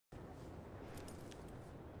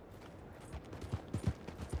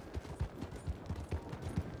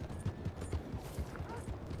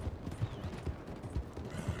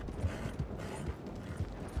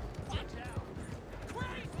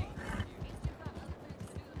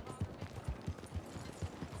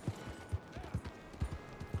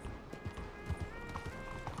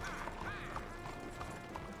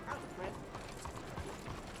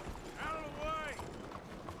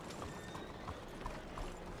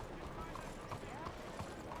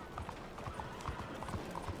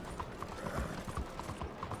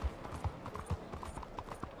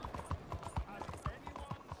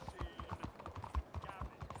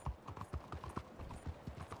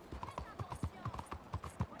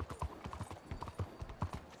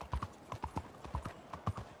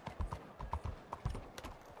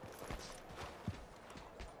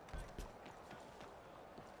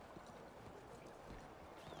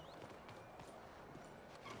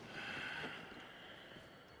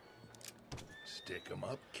Stick 'em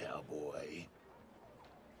up, cowboy.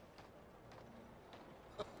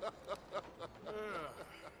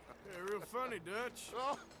 Yeah, real funny, Dutch.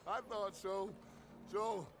 Oh, I thought so.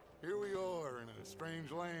 So, here we are in a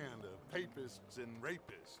strange land of papists and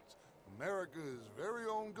rapists. America's very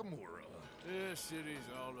own Gomorrah. This cities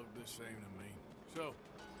all look the same to me. So,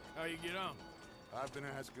 how you get on? I've been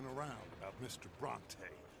asking around about Mr. Bronte.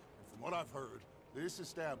 And from what I've heard, this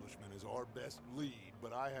establishment is our best lead,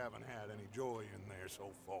 but I haven't had any joy in there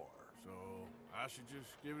so far. So, I should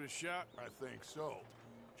just give it a shot? I think so.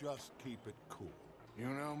 Just keep it cool. You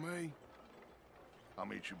know me? I'll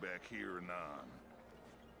meet you back here anon.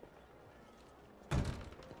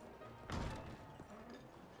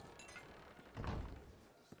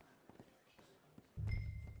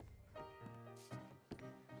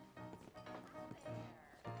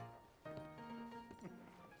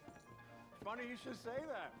 Funny you should say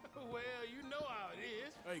that. Well, you know how it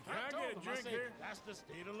is. Hey, can I told get a him, drink I said, here? That's the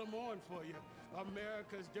state of Lemoyne for you.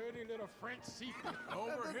 America's dirty little French secret.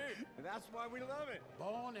 Over here. That's why we love it.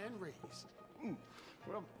 Born and raised.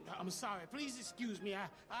 Well, I'm sorry. Please excuse me.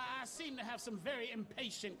 I seem to have some very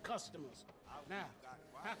impatient customers. Now,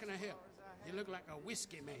 how can I help? You look like a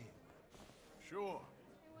whiskey man. Sure.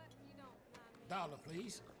 Dollar,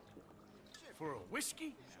 please. For a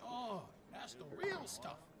whiskey? Oh, that's the real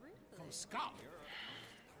stuff. From Scotland.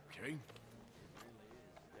 Okay.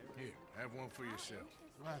 Here, have one for yourself.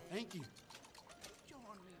 Well, thank you.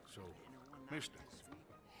 So, mister,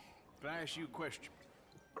 can I ask you a question?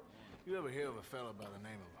 You ever hear of a fella by the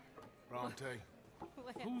name of Bronte?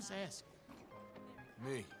 Who's asking?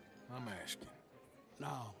 Me. I'm asking.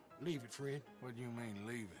 No, leave it, friend. What do you mean,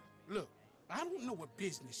 leave it? Look, I don't know what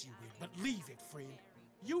business you in, but leave it, friend.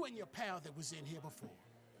 You and your pal that was in here before.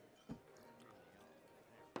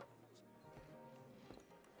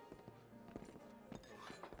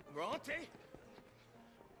 Bronte?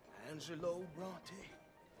 Angelo Bronte.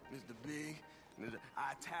 Mr. Big, Mr.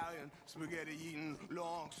 Italian, spaghetti-eating,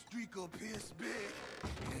 long streak of piss big.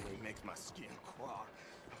 It makes my skin crawl.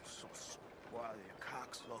 I'm so squally a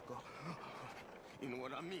cocksucker. You know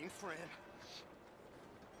what I mean, friend?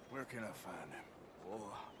 Where can I find him?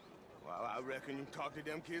 Oh, well, I reckon you talk to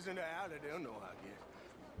them kids in the alley, they'll know, I guess.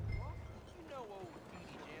 You know old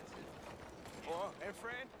Edie Jensen. Oh, and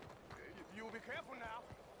friend, you'll be careful now.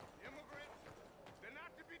 Immigrants, they're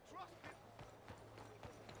not to be trusted.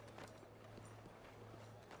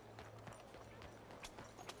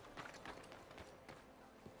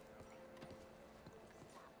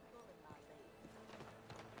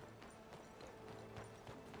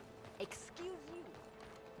 Excuse you.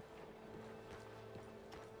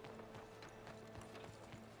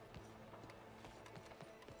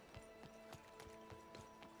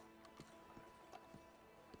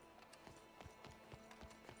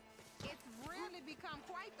 It's really become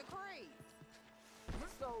quite the craze.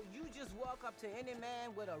 So you just walk up to any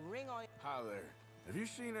man with a ring on? Hi there. Have you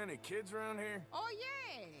seen any kids around here? Oh,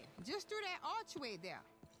 yeah. Just through that archway there.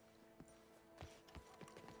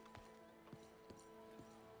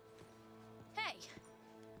 Hey.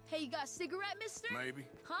 Hey, you got a cigarette, mister? Maybe.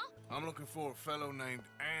 Huh? I'm looking for a fellow named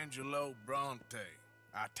Angelo Bronte.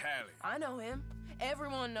 Italian. I know him.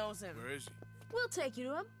 Everyone knows him. Where is he? We'll take you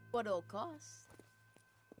to him. What it'll cost?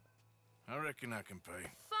 I reckon I can pay.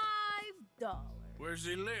 $5. Where's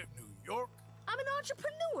he live? New York? I'm an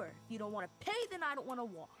entrepreneur. If you don't want to pay, then I don't want to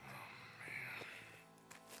walk.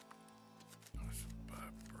 That's a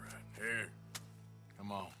bad bread. Here.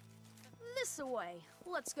 Come on. This away.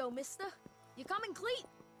 Let's go, mister. You coming, Cleet?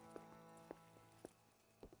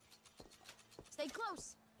 Stay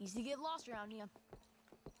close. Easy to get lost around here.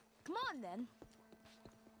 Come on, then.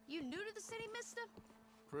 You new to the city, mister?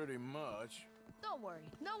 Pretty much. Don't worry.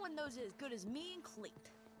 No one knows it as good as me and Cleet.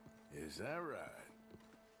 Is that right?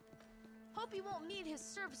 Hope you won't need his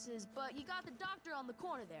services, but you got the doctor on the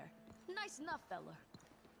corner there. Nice enough, fella.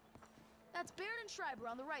 That's Baird and Schreiber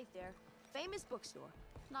on the right there. Famous bookstore.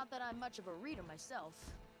 Not that I'm much of a reader myself.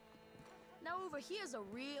 Now over here's a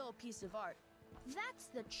real piece of art. That's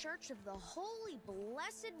the Church of the Holy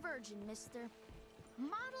Blessed Virgin, mister.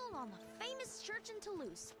 Modeled on the famous church in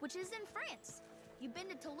Toulouse, which is in France. You been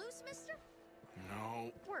to Toulouse, mister?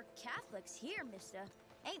 No. We're Catholics here, mister.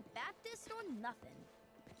 Ain't Baptist or nothing.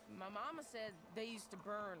 My mama said they used to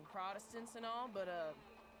burn Protestants and all, but,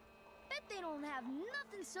 Bet they don't have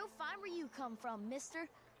nothing so fine where you come from, mister.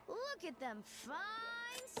 Look at them fine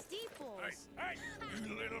steeples. Hey,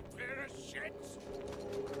 you little pair of shits!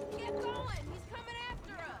 get going! He's coming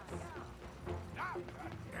after us! Ah,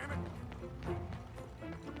 God damn it!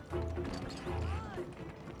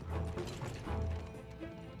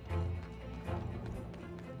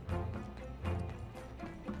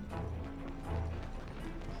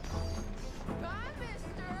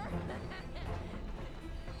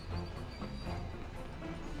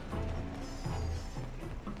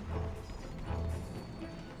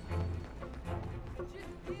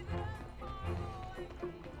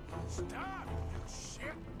 Stop, you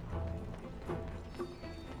shit!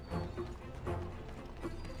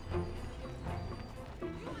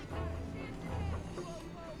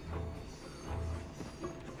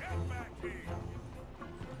 Get back here!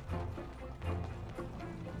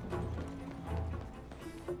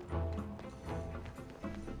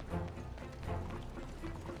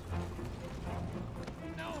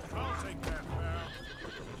 No! I'll take that, pal.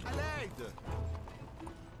 À l'aide!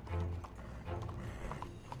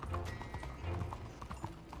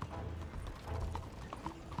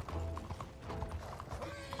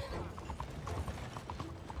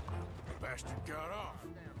 Bastard got off.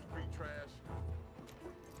 Damn street trash.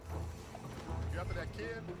 You after that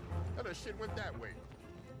kid? That other shit went that way.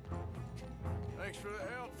 Thanks for the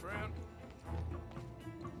help, friend.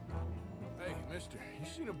 Hey, mister, you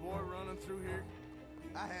seen a boy running through here?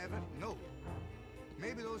 I haven't, no.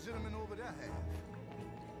 Maybe those gentlemen over there have.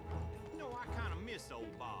 You know, I kind of miss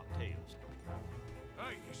old Bob Tails.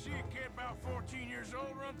 Hey, you see a kid about 14 years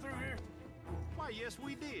old run through here? Why, yes,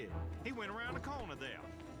 we did. He went around the corner there.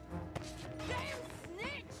 Damn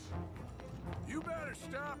snitch! You better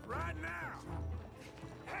stop right now.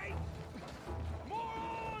 Hey!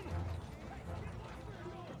 Moron!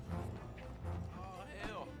 Oh,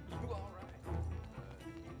 hell. You all right?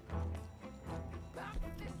 Back,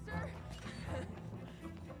 sister!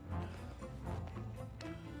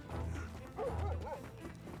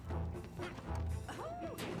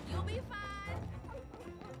 You'll be fine.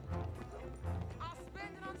 I'll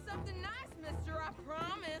spend it on something nice, mister, I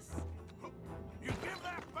promise. You give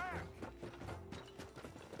that back!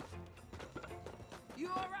 You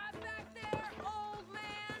all right back there, old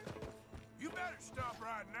man? You better stop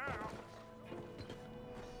right now.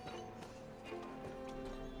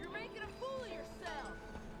 You're making a fool of yourself.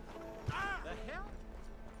 Ah! The hell?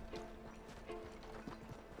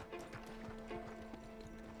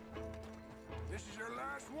 This is your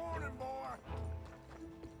last warning, boy.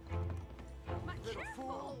 My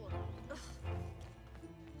careful! Ugh.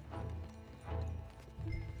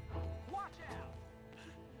 Watch out!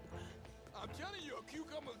 I'm telling you, a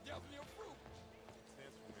cucumber's definitely a fruit.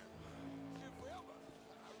 Live forever.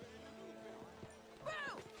 I really do, Bill.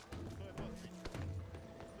 Boo!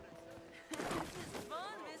 This is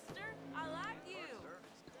fun, mister. I like you.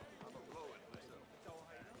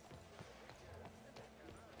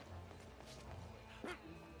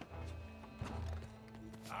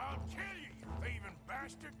 I'll kill you, you thieving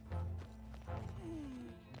bastard!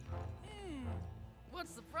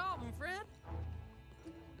 What's the problem, friend?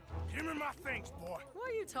 Give me my things, boy. What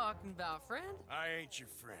are you talking about, friend? I ain't your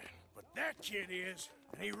friend, but that kid is,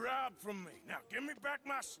 and he robbed from me. Now give me back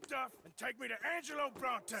my stuff and take me to Angelo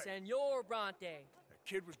Bronte. Senor Bronte. That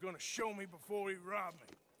kid was gonna show me before he robbed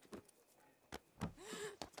me.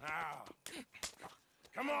 Now,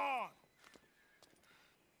 come on!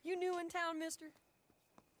 You new in town, mister?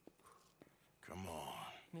 Come on.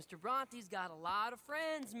 Mr. Bronte's got a lot of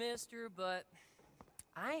friends, mister, but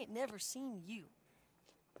I ain't never seen you.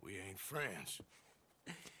 We ain't friends.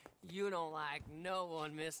 You don't like no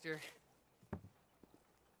one, mister.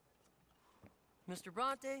 Mr.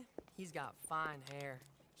 Bronte, he's got fine hair.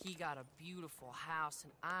 He got a beautiful house,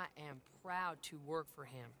 and I am proud to work for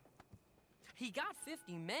him. He got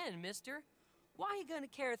 50 men, mister. Why he gonna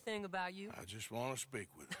care a thing about you? I just want to speak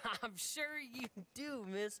with him. I'm sure you do,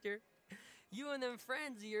 mister. You and them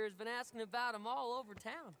friends of yours been asking about him all over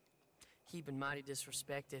town. He been mighty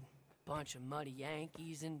disrespected. Bunch of muddy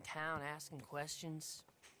Yankees in town asking questions.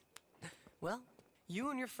 Well, you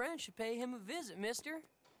and your friend should pay him a visit, mister.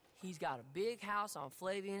 He's got a big house on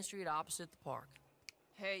Flavian Street opposite the park.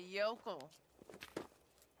 Hey, yokel.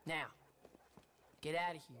 Now, get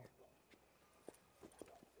out of here.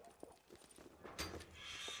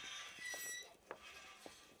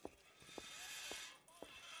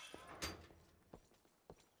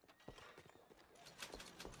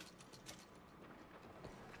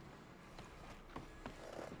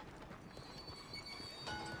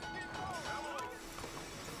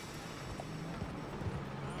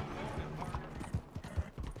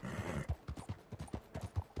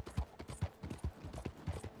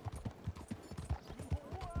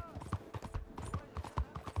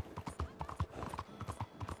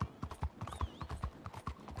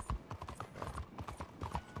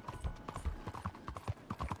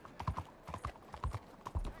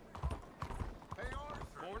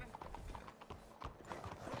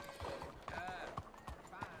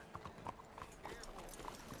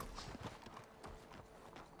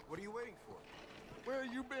 What are you waiting for? Where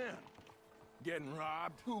you been? Getting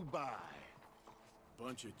robbed? Who by?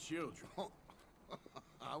 Bunch of children.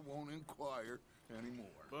 I won't inquire anymore.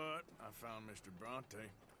 But I found Mr.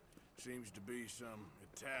 Bronte. Seems to be some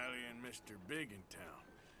Italian Mr. Big in town.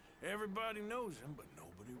 Everybody knows him, but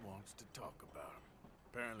nobody wants to talk about him.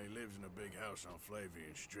 Apparently lives in a big house on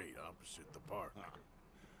Flavian Street opposite the park.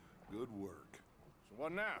 Good work. So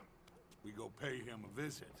what now? We go pay him a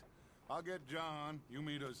visit. I'll get John, you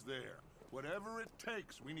meet us there. Whatever it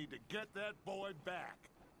takes, we need to get that boy back.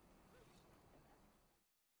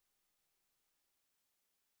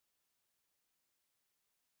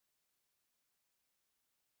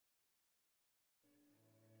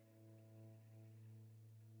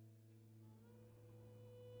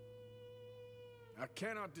 I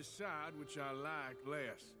cannot decide which I like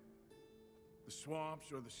less. The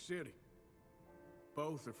swamps or the city.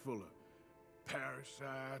 Both are full of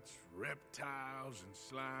parasites, reptiles, and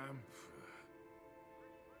slime.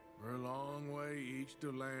 We're a long way east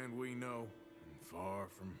of land we know, and far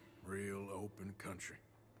from real open country.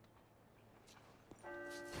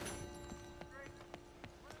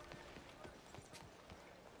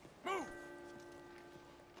 Move!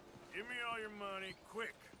 Give me all your money,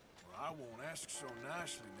 quick, or I won't ask so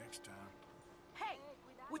nicely next time. Hey,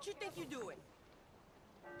 what you think you're doing?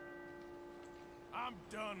 I'm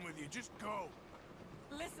done with you. Just go.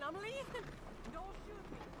 Listen, I'm leaving. Don't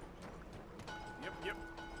shoot me. Yep.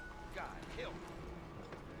 God, help.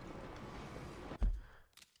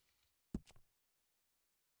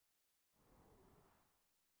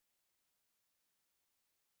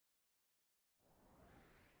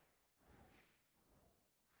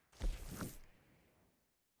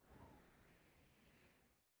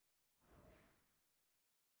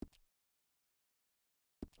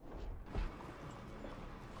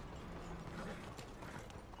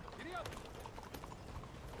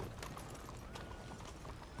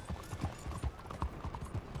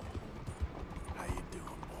 How you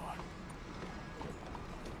doing, boy?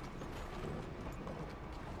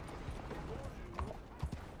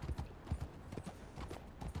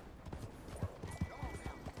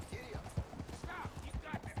 Stop! You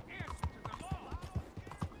got to answer to the law!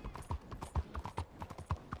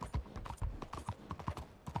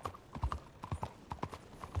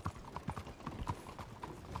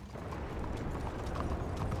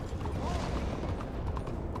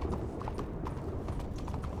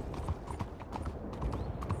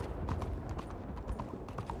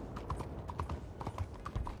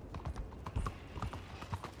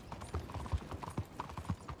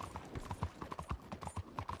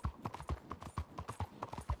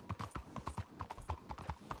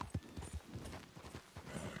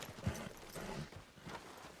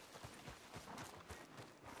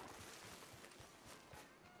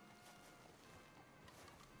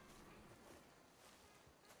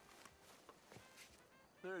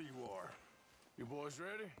 There you are. You boys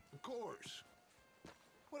ready? Of course.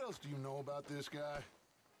 What else do you know about this guy?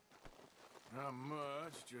 Not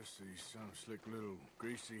much, just he's some slick little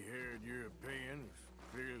greasy-haired European who's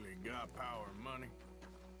clearly got power and money.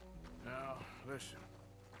 Now, listen.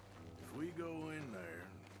 If we go in there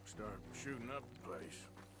and start shooting up the place,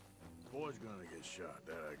 the boy's gonna get shot,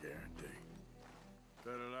 that I guarantee.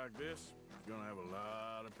 Fella like this is gonna have a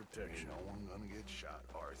lot of protection. Ain't no one gonna get shot,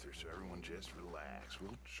 Arthur, so everyone just relax.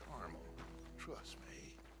 We'll charm them. Trust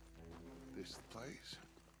me. This the place?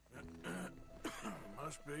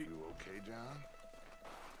 Must be. You okay, John?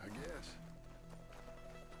 I guess.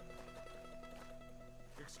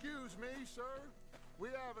 Excuse me, sir. We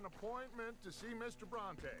have an appointment to see Mr.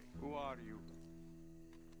 Bronte. Who are you?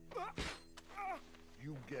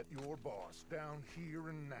 You get your boss down here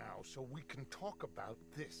and now so we can talk about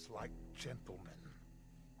this like gentlemen.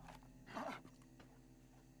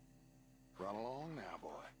 Run along now, boy.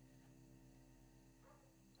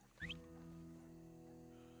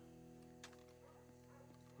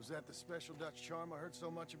 Was that the special Dutch charm I heard so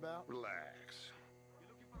much about? Relax.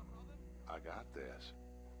 I got this.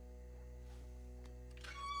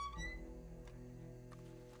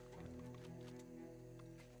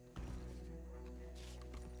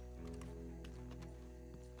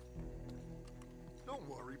 Don't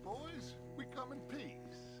worry, boys. We come in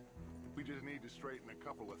peace. We just need to straighten a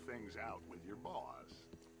couple of things out with your boss.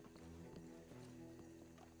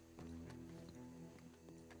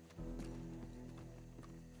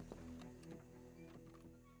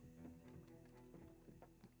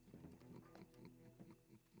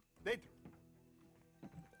 Dentro.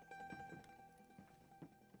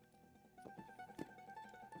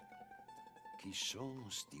 Chi sono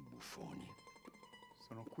sti buffoni?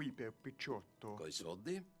 Sono qui per Picciotto. Coi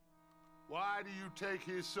soldi? Why do you take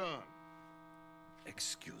his son?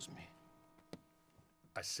 Excuse me.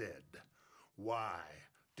 I said, why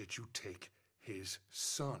did you take his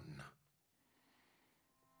son?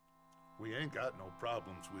 We ain't got no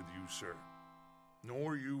problems with you, sir.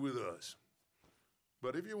 Nor you with us.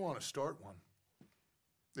 But if you want to start one,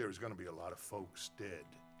 there's gonna be a lot of folks dead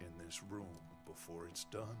in this room before it's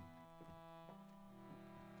done.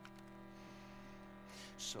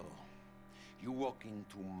 So, you walk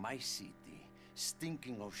into my city,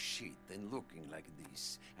 stinking of shit and looking like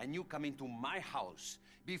this, and you come into my house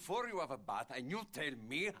before you have a bath and you tell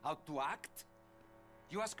me how to act?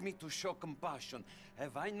 You ask me to show compassion.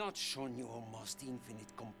 Have I not shown you almost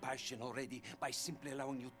infinite compassion already by simply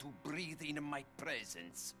allowing you to breathe in my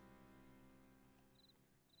presence?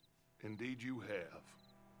 Indeed you have.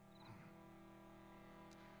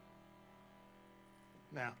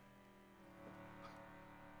 Now,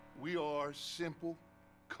 we are simple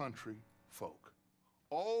country folk.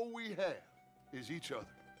 All we have is each other.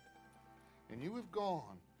 And you have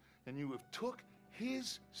gone and you have took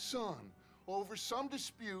his son over some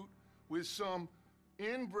dispute with some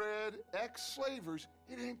inbred ex-slavers.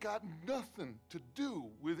 It ain't got nothing to do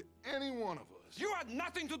with any one of us. You had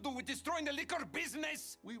nothing to do with destroying the liquor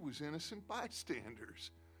business! We was innocent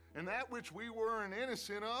bystanders. And that which we weren't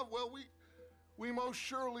innocent of, well, we most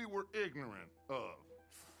surely were ignorant of.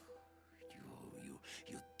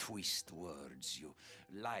 You twist words, you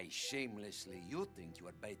lie shamelessly, you think you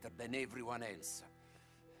are better than everyone else.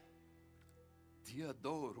 Ti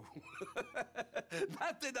adoro.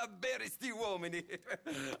 Vattene da bere sti uomini.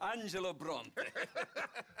 Angelo Bronte.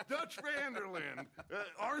 Dutch Vanderlyn.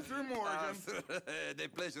 Arthur Morgan. Arthur, the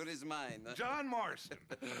pleasure is mine. John Marston.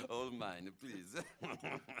 All mine, please.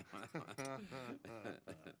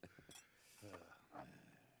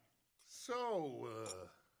 So,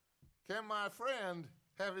 can my friend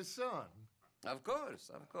have his son? Of course,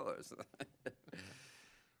 of course.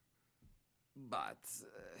 But,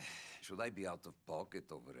 should I be out of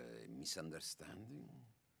pocket over a misunderstanding?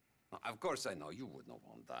 Of course I know you would not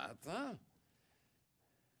want that, huh?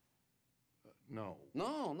 No.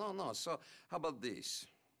 No. So, how about this?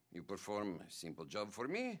 You perform a simple job for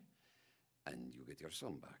me, and you get your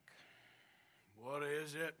son back. What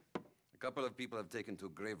is it? A couple of people have taken to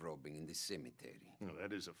grave robbing in this cemetery. Well,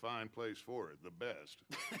 that is a fine place for it, the best.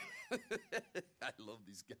 I love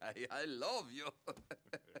this guy. I love you.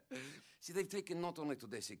 See, they've taken not only to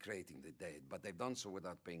desecrating the dead, but they've done so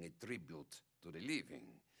without paying a tribute to the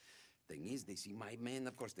living. Thing is, they see my men,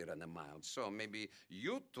 of course they run a mile. So maybe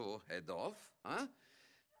you two head off, huh?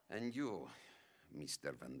 And you,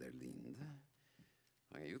 Mr. van der Linde,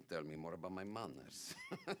 you tell me more about my manners.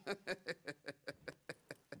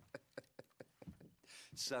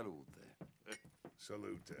 Salute.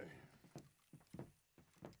 Salute.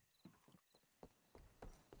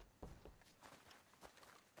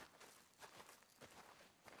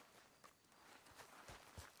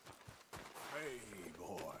 Hey,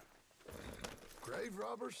 boy. Grave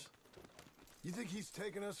robbers? You think he's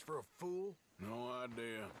taking us for a fool? No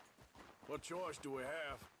idea. What choice do we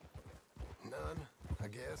have? None, I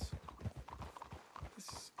guess. This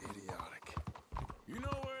is idiotic. You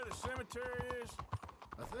know where the cemetery is?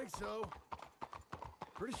 I think so.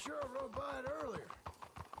 Pretty sure I rode by it earlier.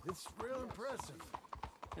 It's real impressive.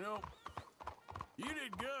 You know, you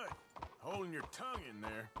did good, holding your tongue in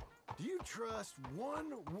there. Do you trust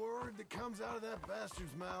one word that comes out of that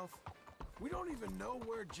bastard's mouth? We don't even know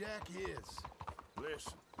where Jack is.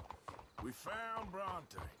 Listen, we found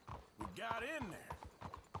Bronte. We got in there.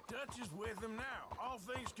 Dutch is with him now. All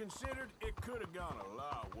things considered, it could have gone a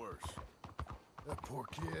lot worse. That poor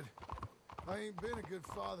kid. I ain't been a good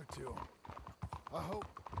father to him. I hope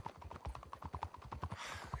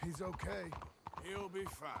he's okay. He'll be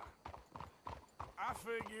fine. I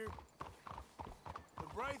figure the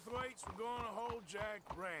Braithwaites were going to hold Jack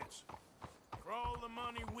ransom for all the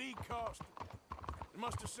money we cost him. They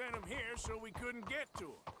must have sent him here so we couldn't get to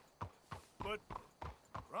him. But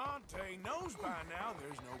Bronte knows by now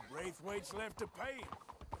there's no Braithwaites left to pay him.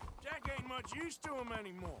 Jack ain't much use to him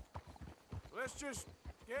anymore. Let's just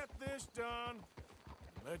get this done.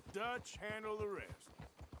 Let Dutch handle the rest.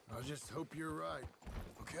 I just hope you're right.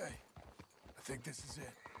 Okay. I think this is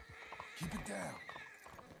it. Keep it down.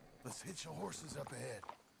 Let's hitch the horses up ahead.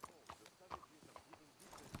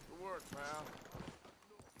 Good work, pal.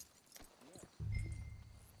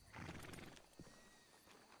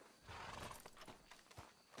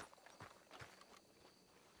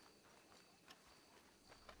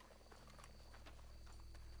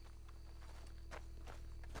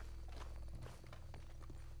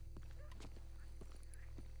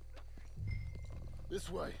 This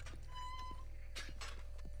way.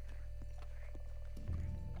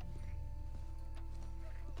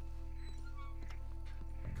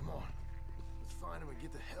 Come on. Let's find him and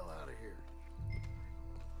get the hell out of here.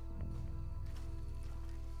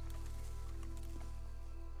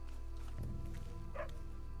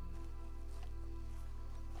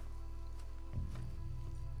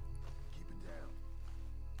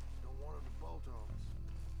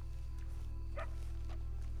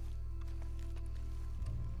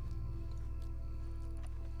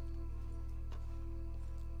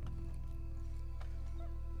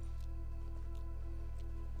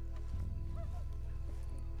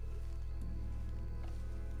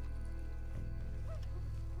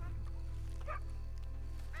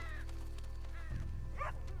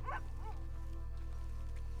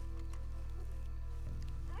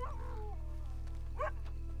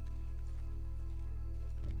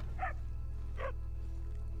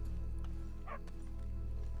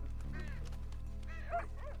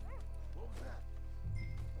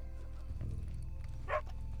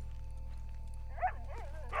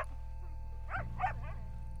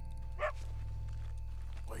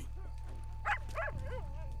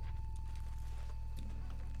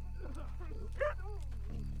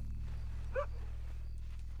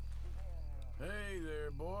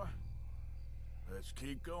 boy. Let's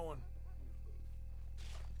keep going.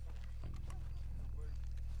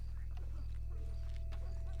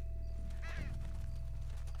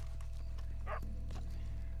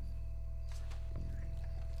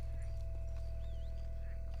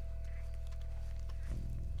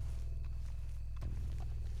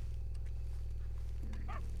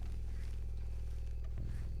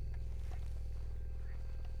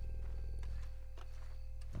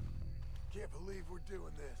 Can't believe we're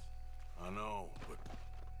doing this. I know, but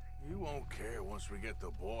you won't care once we get the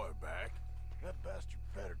boy back. That bastard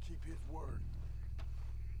better keep his word.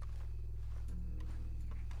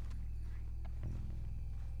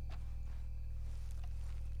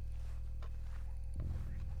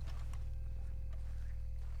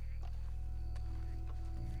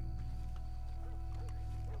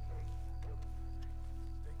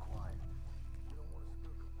 Stay quiet. We don't want to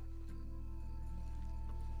spook him.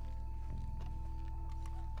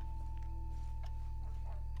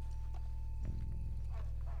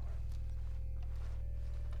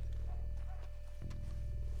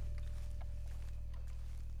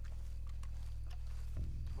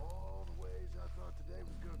 Of all the ways I thought today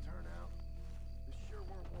was gonna turn out, this sure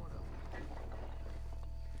weren't one of them.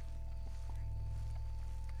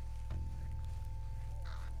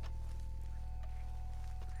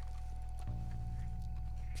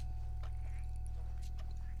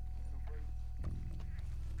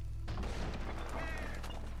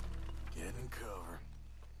 Get in cover.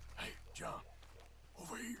 Hey, John,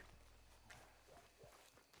 over here.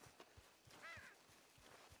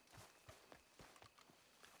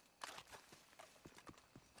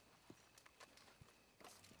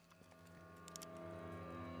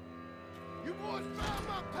 You boys found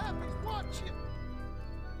my pappies. Watch it.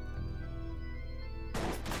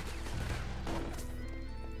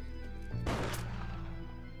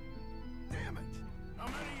 Damn it! How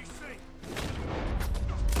many you see?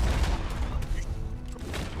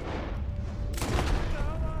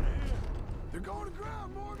 They're going to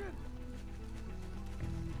ground, Morgan!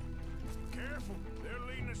 Careful, they're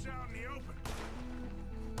leading us out in the open.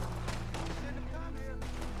 Send them come here.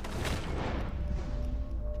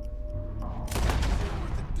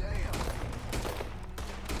 Worth a damn!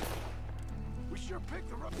 We sure picked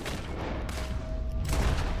the right...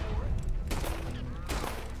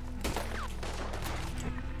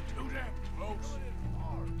 Too damn close.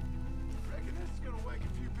 Hard. Reckon this is gonna wake a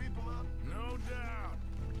few people up? No doubt.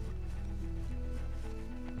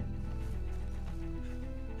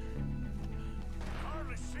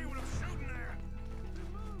 Hardly see what I'm shooting at.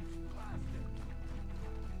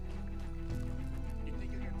 You think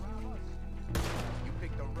you can rob us? You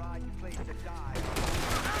picked the right place to die.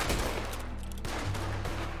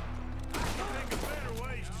 I can think of better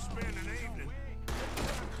ways to spend an evening.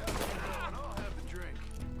 I'll have the drink.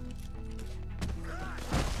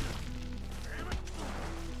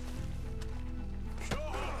 Sure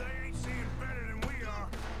hope they ain't seeing better than we are.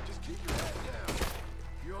 Just keep your head down.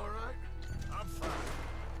 You all right? I'm fine.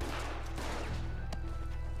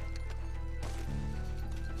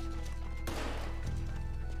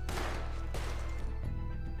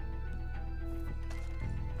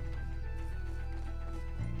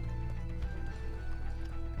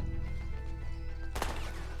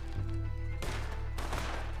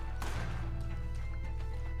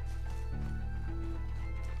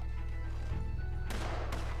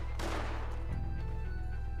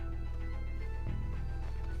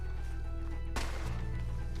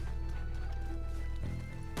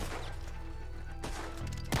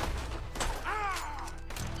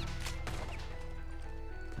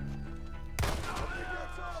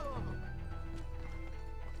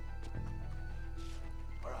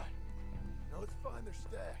 Their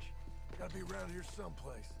stash. Gotta be around here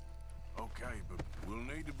someplace. Okay, but we'll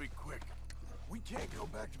need to be quick. We can't go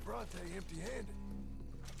back to Bronte empty-handed.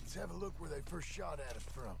 Let's have a look where they first shot at us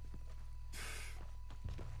from.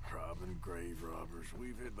 Robbing grave robbers.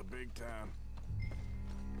 We've hit the big time.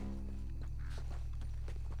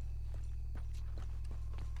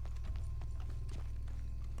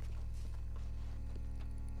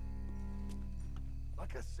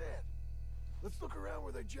 Like I said, let's look around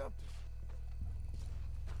where they jumped us.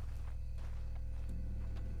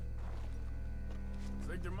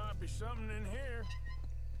 Think there might be something in here.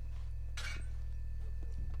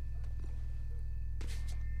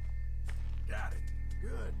 Got it.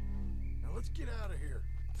 Good. Now let's get out of here.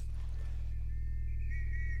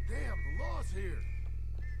 Damn, the law's here.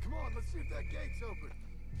 Come on, let's see if that gate's open.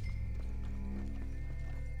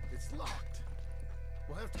 It's locked.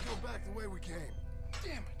 We'll have to go back the way we came.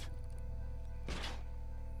 Damn it.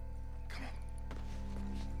 Come on.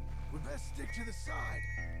 We best stick to the side.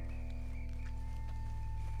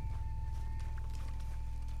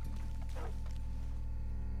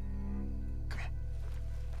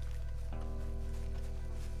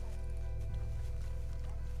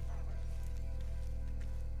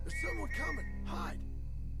 There's someone coming. Hide.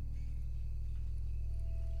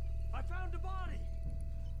 I found a body.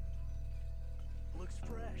 Looks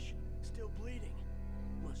fresh. Still bleeding.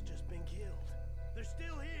 Must just been killed. They're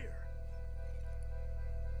still here.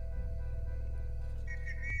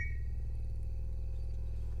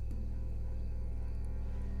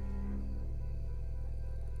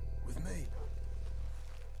 With me.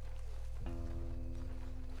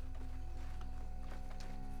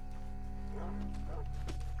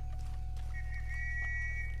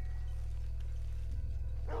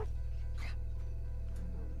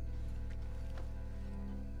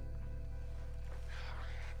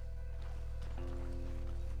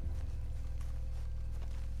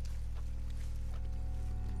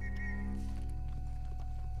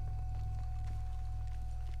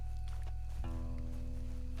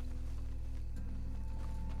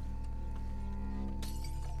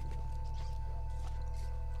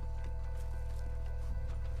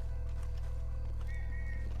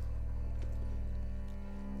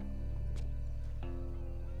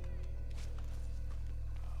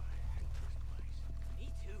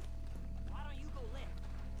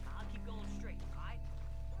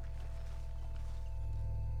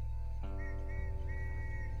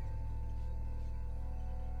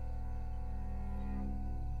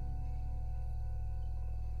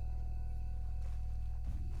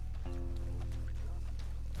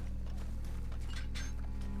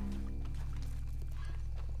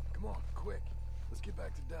 Come on, quick. Let's get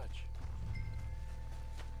back to Dutch.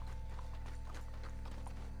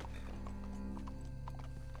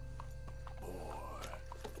 Boy.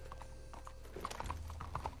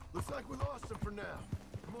 Looks like we lost him for now.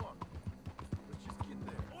 Come on. Let's just get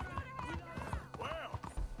there. Well,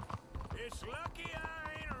 it's lucky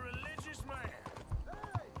I ain't a religious man.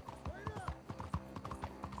 Hey! Wait up!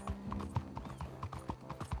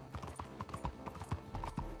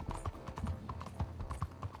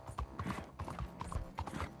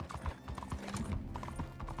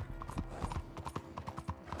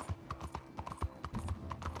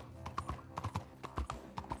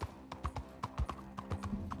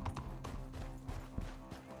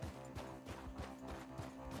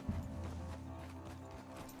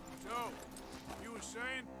 So, you were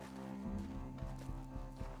saying?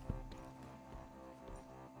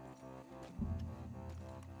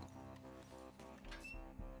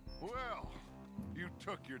 Well, you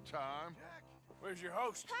took your time. Where's your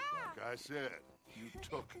host? Like I said, you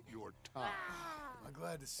took your time. I'm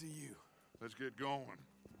glad to see you. Let's get going.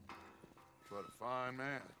 What a fine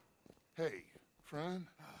man. Hey, friend,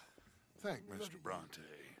 thank Mr. Bronte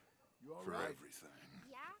You all for right? everything.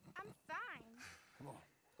 Yeah, I'm fine. Come on.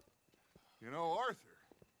 You know, Arthur,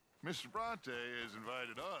 Mr. Bronte has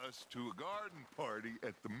invited us to a garden party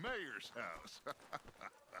at the mayor's house.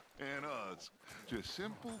 And us, just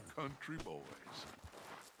simple country boys.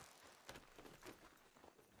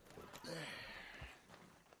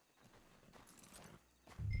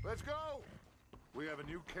 Let's go! We have a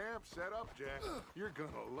new camp set up, Jack. You're gonna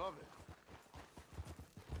love it.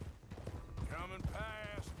 Coming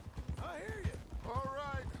past. I hear you. All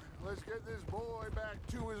right, let's get this boy back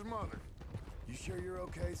to his mother. You sure you're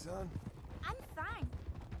okay, son? I'm fine.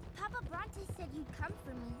 Papa Bronte said you'd come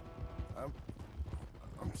for me.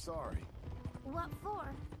 I'm sorry. What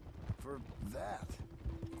for? For that.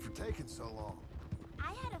 For taking so long.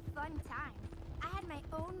 I had a fun time. I had my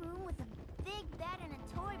own room with a big bed and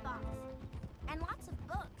a toy box. And lots of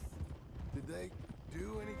books. Did they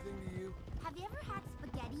do anything to you? Have you ever had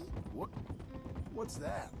spaghetti? What's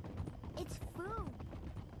that? It's food.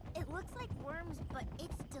 It looks like worms, but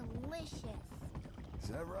it's delicious. Is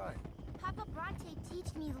that right? Papa Bronte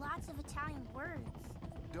teach me lots of Italian words.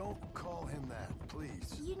 Don't call him that,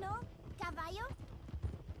 please. You know, caballo?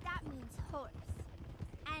 That means horse.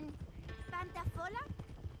 And pantafola?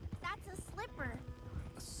 That's a slipper.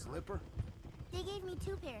 A slipper? They gave me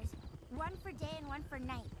 2 pairs. One for day and one for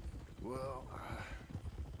night. Well,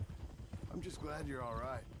 I'm just glad you're all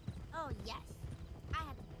right. Oh, yes. I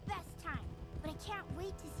had the best time. But I can't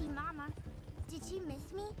wait to see Mama. Did she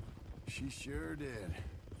miss me? She sure did.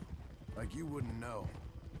 Like you wouldn't know.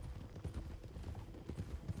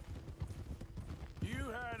 You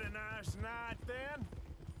had a nice night then?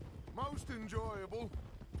 Most enjoyable.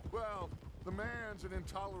 Well, the man's an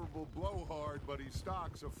intolerable blowhard, but he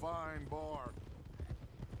stocks a fine bar.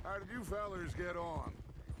 How did you fellers get on?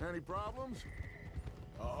 Any problems?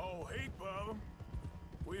 A whole heap of them.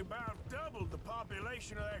 We about doubled the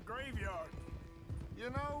population of that graveyard.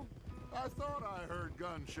 You know, I thought I heard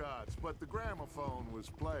gunshots, but the gramophone was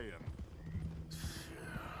playing.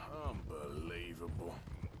 Unbelievable.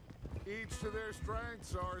 Each to their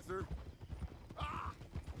strengths, Arthur. Ah!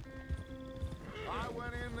 I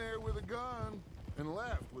went in there with a gun and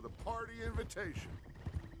left with a party invitation.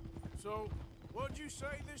 So, what'd you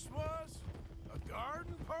say this was? A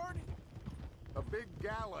garden party? A big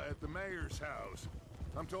gala at the mayor's house.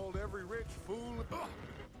 I'm told every rich fool...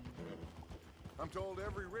 I'm told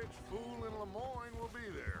every rich fool in Lemoyne will be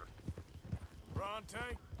there.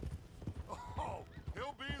 Bronte? Oh,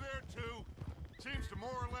 he'll be there too. Seems to more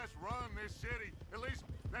or less run this city. At least,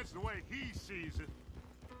 that's the way he sees it.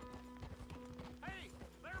 Hey,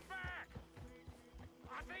 they're back!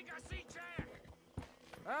 I think I see Jack!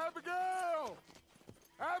 Abigail!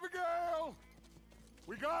 Abigail!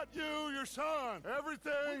 We got you, your son,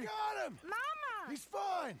 everything. We got him! Mama! He's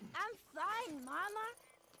fine! I'm fine, Mama.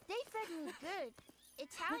 They fed me good.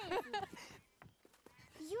 Italian food.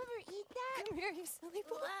 You ever eat that? Come here, you silly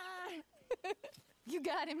boy. You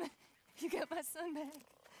got him. You got my son back.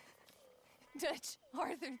 Dutch,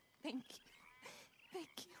 Arthur, thank you. Thank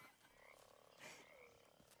you.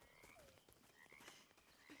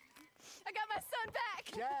 I got my son back!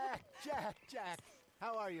 Jack.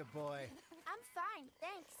 How are you, boy? I'm fine,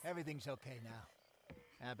 thanks. Everything's okay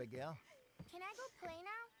now. Abigail? Can I go play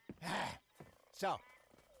now? So?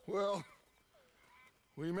 Well,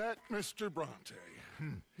 we met Mr. Bronte.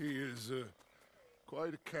 He is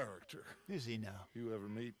quite a character. Is he now? You ever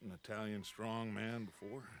meet an Italian strong man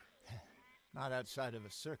before? Not outside of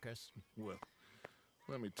a circus. Well,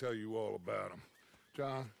 let me tell you all about him.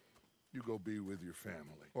 John, you go be with your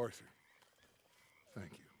family. Arthur,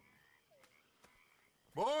 thank you.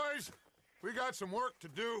 Boys, we got some work to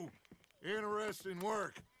do. Interesting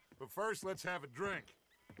work. But first, let's have a drink.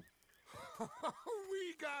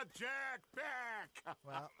 We got Jack back!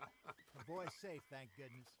 Well, the boy's safe, thank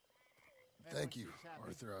goodness. Thank you,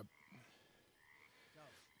 Arthur.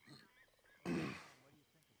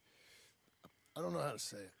 I don't know how to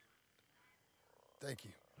say it. Thank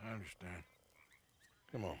you. I understand.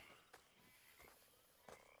 Come on.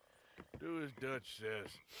 Do as Dutch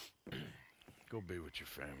says. Go be with your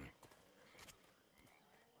family.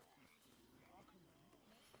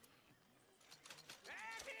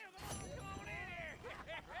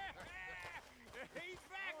 He's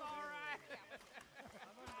back, all right.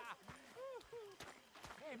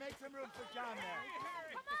 Hey, make some room for John there.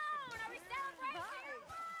 Come on, are we celebrating?